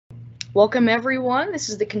Welcome everyone. This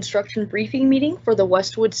is the construction briefing meeting for the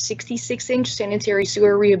Westwood 66-inch sanitary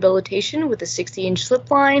sewer rehabilitation with a 60-inch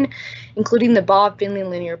slip line, including the Bob Finley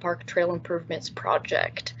Linear Park Trail Improvements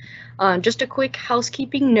project. Just a quick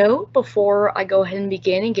housekeeping note before I go ahead and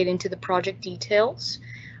begin and get into the project details.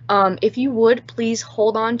 If you would, please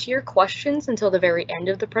hold on to your questions until the very end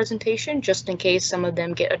of the presentation, just in case some of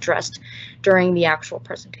them get addressed during the actual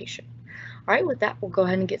presentation. All right, with that, we'll go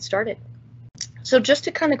ahead and get started. So just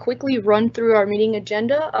to kind of quickly run through our meeting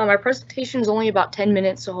agenda, our presentation is only about 10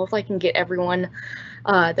 minutes, so hopefully I can get everyone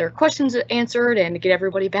their questions answered and get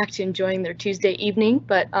everybody back to enjoying their Tuesday evening.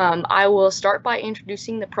 But I will start by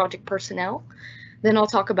introducing the project personnel. Then I'll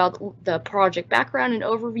talk about the project background and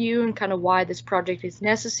overview and kind of why this project is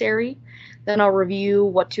necessary. Then I'll review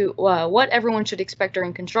what everyone should expect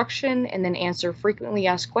during construction, and then answer frequently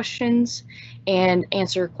asked questions and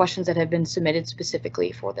answer questions that have been submitted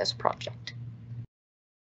specifically for this project.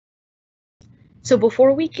 So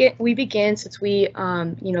before we begin, since we,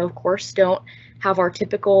 of course, don't have our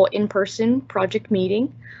typical in-person project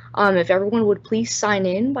meeting, if everyone would please sign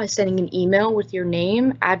in by sending an email with your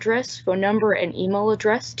name, address, phone number, and email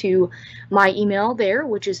address to my email there,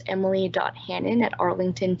 which is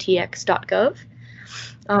emily.hannon@arlingtontx.gov.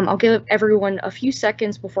 I'll give everyone a few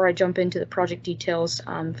seconds before I jump into the project details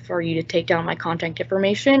for you to take down my contact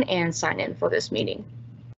information and sign in for this meeting.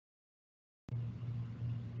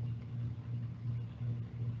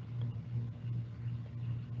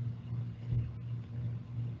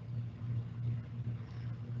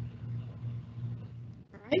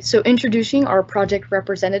 So introducing our project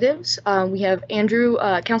representatives, we have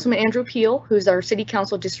Councilman Andrew Peel, who's our City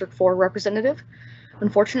Council District 4 representative.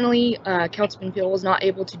 Unfortunately, Councilman Peel was not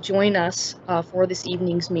able to join us for this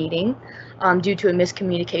evening's meeting due to a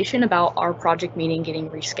miscommunication about our project meeting getting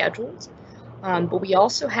rescheduled. But we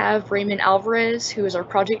also have Raymond Alvarez, who is our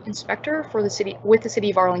project inspector for the city with the City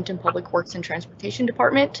of Arlington Public Works and Transportation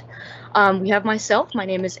Department. We have myself. My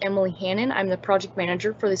name is Emily Hannon. I'm the project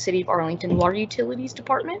manager for the City of Arlington Water Utilities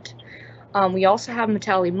Department. We also have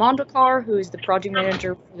Mitali Mondokar, who is the project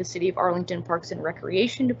manager for the City of Arlington Parks and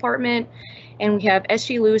Recreation Department. And we have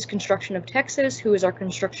S.G. Lewis Construction of Texas, who is our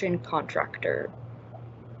construction contractor.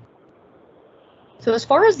 So as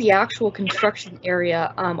far as the actual construction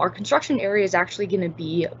area, our construction area is actually going to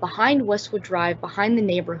be behind Westwood Drive, behind the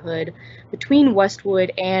neighborhood, between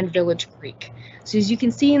Westwood and Village Creek. So as you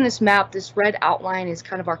can see in this map, this red outline is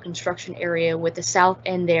kind of our construction area, with the south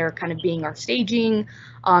end there kind of being our staging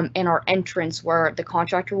and our entrance, where the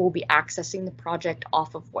contractor will be accessing the project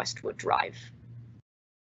off of Westwood Drive.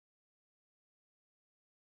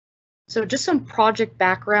 So just some project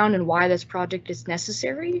background and why this project is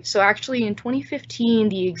necessary. So actually in 2015,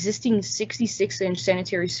 the existing 66-inch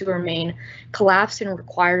sanitary sewer main collapsed and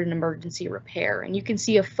required an emergency repair. And you can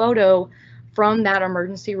see a photo from that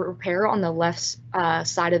emergency repair on the left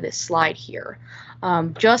side of this slide here,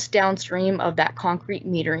 just downstream of that concrete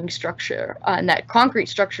metering structure. And that concrete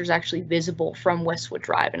structure is actually visible from Westwood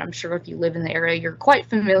Drive. And I'm sure if you live in the area, you're quite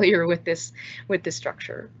familiar with this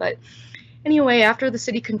structure. But anyway, after the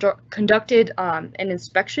city conducted an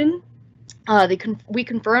inspection, we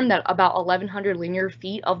confirmed that about 1,100 linear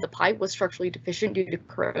feet of the pipe was structurally deficient due to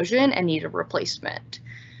corrosion and needed replacement.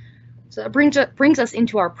 So that brings us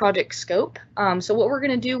into our project scope. So what we're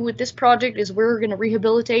going to do with this project is we're going to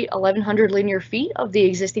rehabilitate 1,100 linear feet of the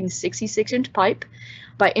existing 66-inch pipe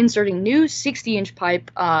by inserting new 60-inch pipe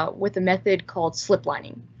with a method called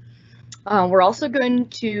sliplining. We're also going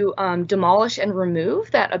to demolish and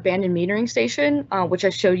remove that abandoned metering station, which I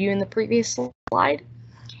showed you in the previous slide.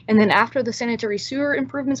 And then after the sanitary sewer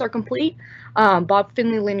improvements are complete, Bob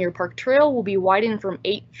Finley Linear Park Trail will be widened from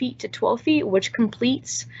 8 feet to 12 feet, which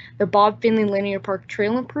completes the Bob Finley Linear Park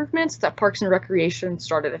Trail improvements that Parks and Recreation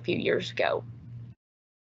started a few years ago.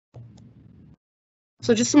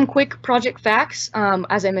 So just some quick project facts.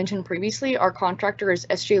 As I mentioned previously, our contractor is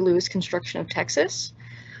S.J. Lewis Construction of Texas.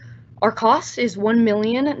 Our cost is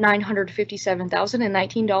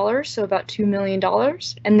 $1,957,019, so about $2 million.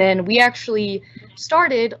 And then we actually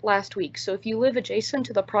started last week. So if you live adjacent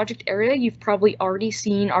to the project area, you've probably already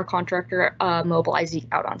seen our contractor mobilizing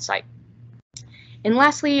out on site. And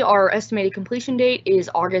lastly, our estimated completion date is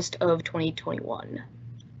August of 2021.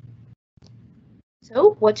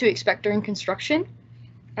 So what to expect during construction?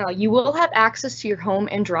 You will have access to your home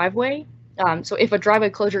and driveway. So if a driveway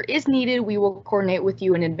closure is needed, we will coordinate with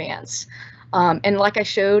you in advance. And like I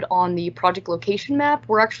showed on the project location map,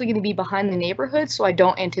 we're actually going to be behind the neighborhood, so I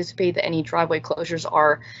don't anticipate that any driveway closures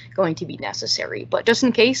are going to be necessary. But just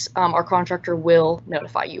in case, our contractor will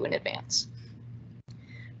notify you in advance.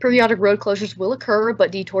 Periodic road closures will occur,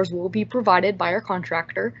 but detours will be provided by our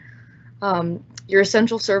contractor. Your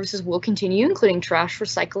essential services will continue, including trash,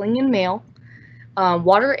 recycling, and mail.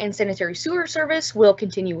 Water and sanitary sewer service will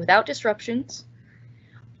continue without disruptions.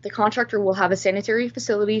 The contractor will have a sanitary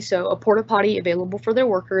facility, so a porta potty available for their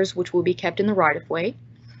workers, which will be kept in the right-of-way.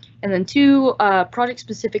 And then two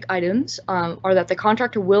project-specific items are that the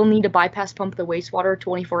contractor will need to bypass pump the wastewater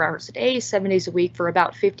 24 hours a day, 7 days a week for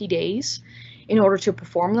about 50 days in order to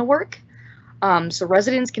perform the work. So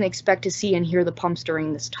residents can expect to see and hear the pumps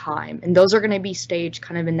during this time. And those are going to be staged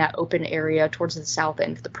kind of in that open area towards the south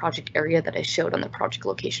end of the project area that I showed on the project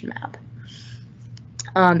location map.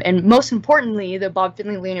 And most importantly, the Bob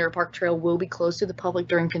Finley Linear Park Trail will be closed to the public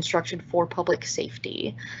during construction for public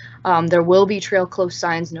safety. There will be trail close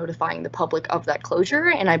signs notifying the public of that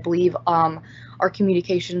closure, and I believe our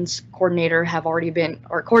communications coordinators have already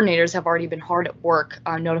been hard at work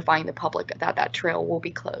notifying the public that that trail will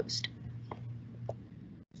be closed.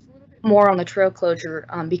 More on the trail closure.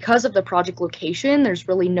 Because of the project location, there's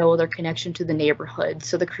really no other connection to the neighborhood.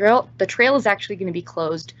 So the trail is actually going to be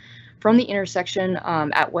closed from the intersection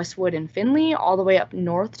at Westwood and Finley all the way up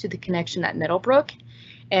north to the connection at Meadowbrook.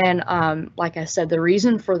 And like I said, the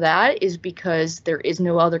reason for that is because there is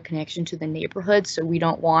no other connection to the neighborhood, so we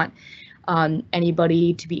don't want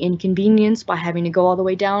anybody to be inconvenienced by having to go all the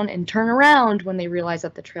way down and turn around when they realize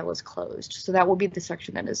that the trail is closed. So that will be the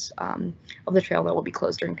section that is of the trail that will be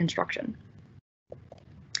closed during construction.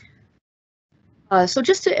 So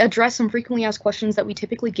just to address some frequently asked questions that we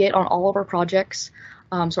typically get on all of our projects.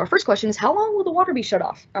 So our first question is, how long will the water be shut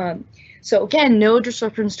off? So again, no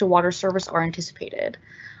disruptions to water service are anticipated.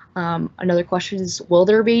 Another question is, will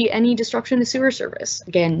there be any disruption to sewer service?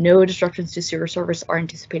 Again, no disruptions to sewer service are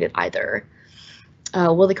anticipated either.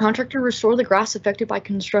 Will the contractor restore the grass affected by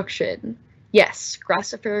construction? Yes,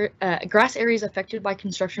 grass areas affected by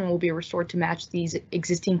construction will be restored to match these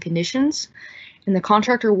existing conditions. And the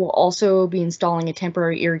contractor will also be installing a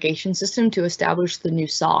temporary irrigation system to establish the new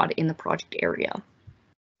sod in the project area.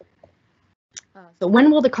 So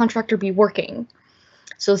when will the contractor be working?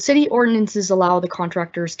 So city ordinances allow the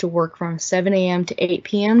contractors to work from 7 a.m. to 8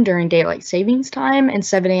 p.m. during daylight savings time and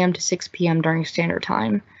 7 a.m. to 6 p.m. during standard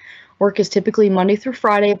time. Work is typically Monday through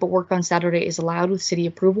Friday, but work on Saturday is allowed with city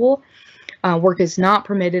approval. Work is not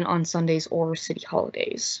permitted on Sundays or city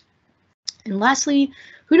holidays. And lastly,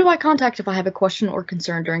 who do I contact if I have a question or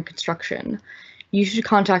concern during construction? You should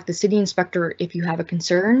contact the city inspector if you have a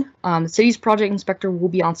concern. The city's project inspector will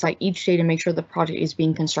be on site each day to make sure the project is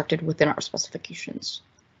being constructed within our specifications.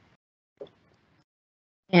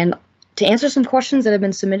 And to answer some questions that have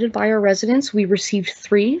been submitted by our residents, we received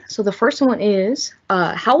 3. So the first one is,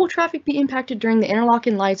 how will traffic be impacted during the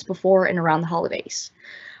interlocking lights before and around the holidays?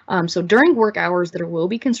 So during work hours, there will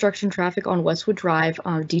be construction traffic on Westwood Drive.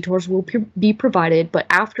 Detours will be provided, but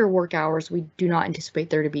after work hours, we do not anticipate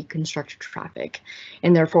there to be construction traffic,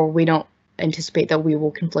 and therefore we don't anticipate that we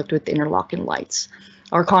will conflict with the interlocking lights.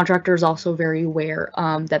 Our contractor is also very aware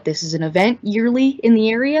that this is an event yearly in the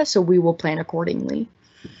area, so we will plan accordingly.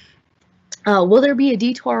 Will there be a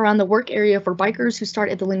detour around the work area for bikers who start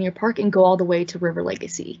at the linear park and go all the way to River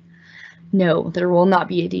Legacy? No, there will not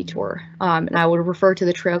be a detour, and I would refer to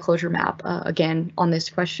the trail closure map again on this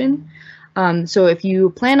question. So if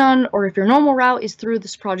you plan on, or if your normal route is through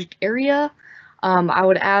this project area, I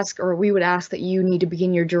would ask, or we would ask, that you need to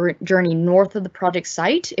begin your journey north of the project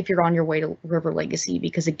site if you're on your way to River Legacy,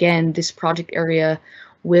 because again, this project area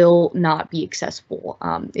will not be accessible.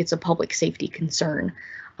 It's a public safety concern,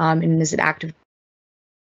 and is an active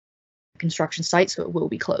construction site, so it will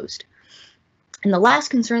be closed. And the last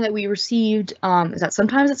concern that we received is that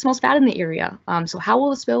sometimes it smells bad in the area. So how will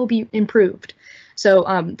the smell be improved? So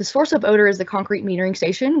the source of odor is the concrete metering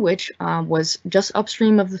station, which was just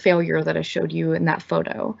upstream of the failure that I showed you in that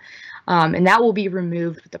photo. And that will be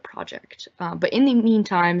removed with the project. But in the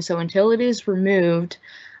meantime, so until it is removed,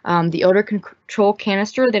 the odor control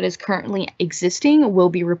canister that is currently existing will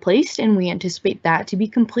be replaced, and we anticipate that to be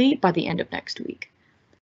complete by the end of next week.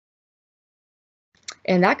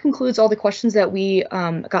 And that concludes all the questions that we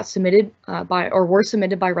got submitted were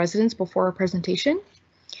submitted by residents before our presentation.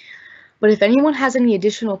 But if anyone has any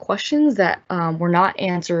additional questions that were not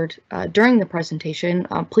answered during the presentation,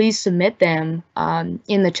 please submit them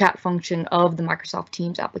in the chat function of the Microsoft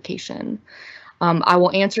Teams application. I will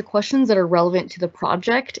answer questions that are relevant to the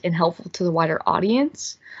project and helpful to the wider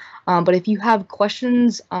audience. But if you have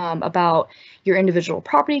questions about your individual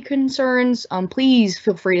property concerns, please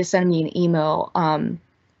feel free to send me an email,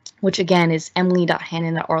 which again is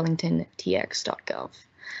emily.hannon@arlingtontx.gov.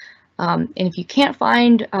 And if you can't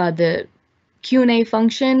find the Q&A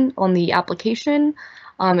function on the application,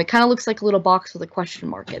 it kind of looks like a little box with a question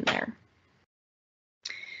mark in there.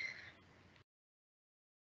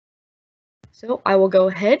 So I will go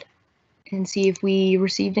ahead and see if we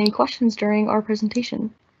received any questions during our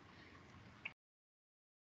presentation.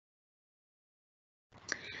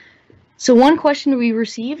 So one question we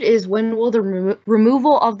received is, when will the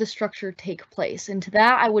removal of the structure take place? And to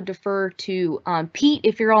that, I would defer to Pete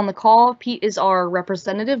if you're on the call. Pete is our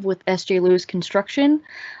representative with S.J. Lewis Construction,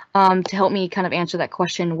 to help me kind of answer that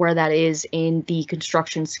question, where that is in the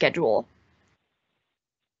construction schedule.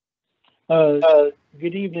 Good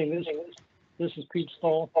evening. This is Pete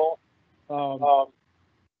Stahl.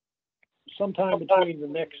 Sometime between the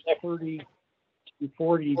next 30 to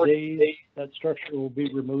 40 days, that structure will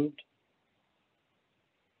be removed.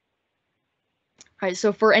 All right,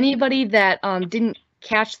 so for anybody that didn't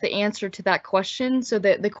catch the answer to that question, so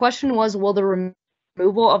the question was, will the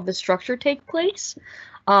removal of the structure take place?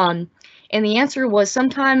 And the answer was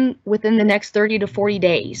sometime within the next 30 to 40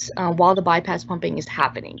 days, while the bypass pumping is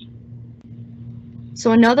happening.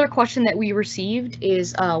 So another question that we received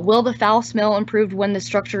is, will the foul smell improve when the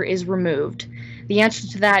structure is removed? The answer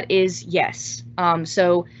to that is yes.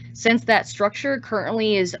 So since that structure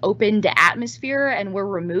currently is open to atmosphere and we're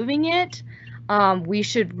removing it, we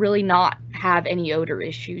should really not have any odor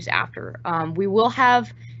issues after. We will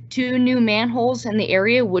have 2 new manholes in the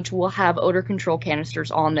area, which will have odor control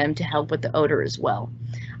canisters on them to help with the odor as well.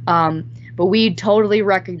 But we totally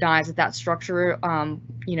recognize that that structure,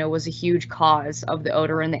 was a huge cause of the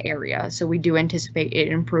odor in the area. So we do anticipate it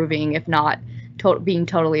improving, if not being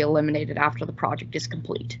totally eliminated after the project is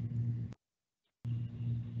complete.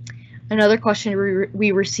 Another question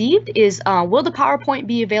we received is, will the PowerPoint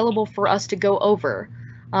be available for us to go over?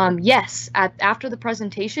 Yes, after the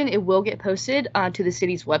presentation, it will get posted to the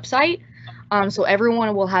city's website. So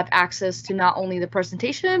everyone will have access to not only the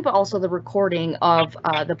presentation, but also the recording of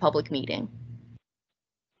the public meeting.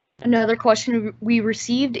 Another question we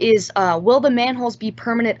received is, will the manholes be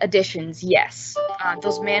permanent additions? Yes,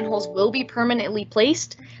 those manholes will be permanently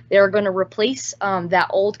placed. They're going to replace that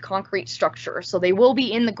old concrete structure. So they will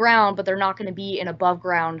be in the ground, but they're not going to be an above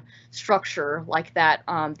ground structure like that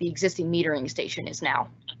the existing metering station is now.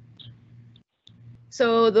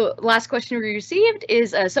 So the last question we received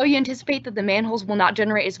is, so you anticipate that the manholes will not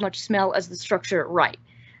generate as much smell as the structure? Right.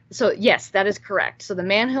 So yes, that is correct. So the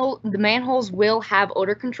manholes will have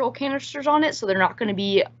odor control canisters on it, so they're not going to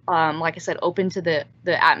be, like I said, open to the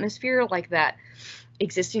atmosphere like that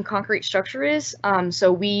existing concrete structure is.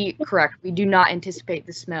 So we do not anticipate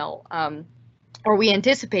the smell, or we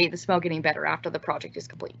anticipate the smell getting better after the project is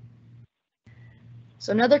complete.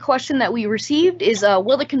 So another question that we received is,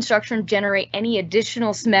 will the construction generate any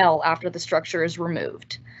additional smell after the structure is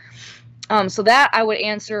removed? So that I would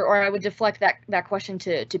answer, or I would deflect that question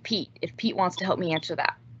to Pete, if Pete wants to help me answer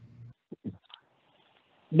that.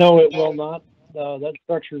 No, it will not. That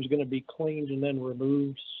structure is going to be cleaned and then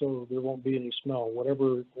removed, so there won't be any smell.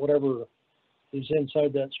 Whatever is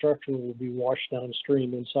inside that structure will be washed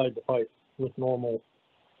downstream inside the pipe with the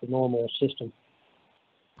normal system.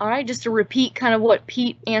 All right, just to repeat kind of what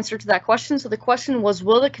Pete answered to that question. So the question was,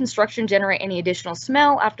 will the construction generate any additional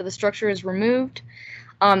smell after the structure is removed?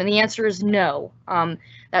 And the answer is no.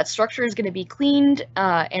 That structure is going to be cleaned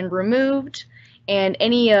and removed, and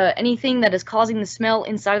anything that is causing the smell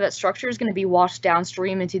inside of that structure is going to be washed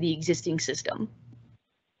downstream into the existing system.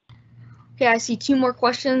 Okay, I see 2 more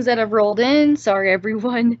questions that have rolled in. Sorry,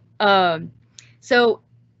 everyone. So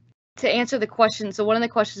to answer the question, so one of the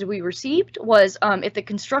questions we received was if the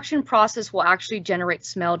construction process will actually generate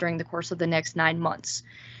smell during the course of the next 9 months.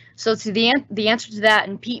 So to the answer to that,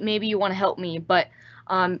 and Pete, maybe you want to help me, but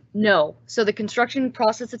no. So the construction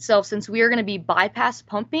process itself, since we are going to be bypass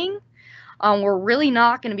pumping, we're really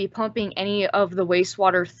not going to be pumping any of the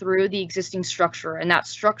wastewater through the existing structure, and that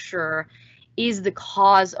structure is the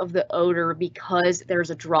cause of the odor because there's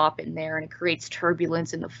a drop in there and it creates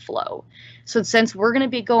turbulence in the flow. So since we're going to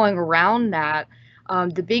be going around that,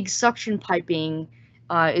 the big suction piping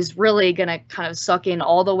is really going to kind of suck in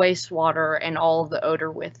all the wastewater and all of the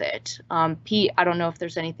odor with it. Pete, I don't know if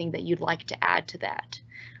there's anything that you'd like to add to that.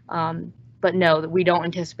 But no, we don't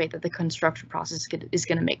anticipate that the construction process is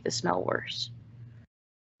going to make the smell worse.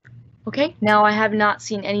 Okay, now I have not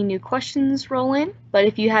seen any new questions roll in, but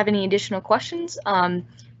if you have any additional questions,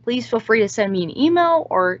 please feel free to send me an email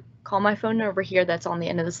or call my phone number here that's on the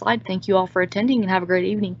end of the slide. Thank you all for attending and have a great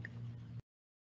evening.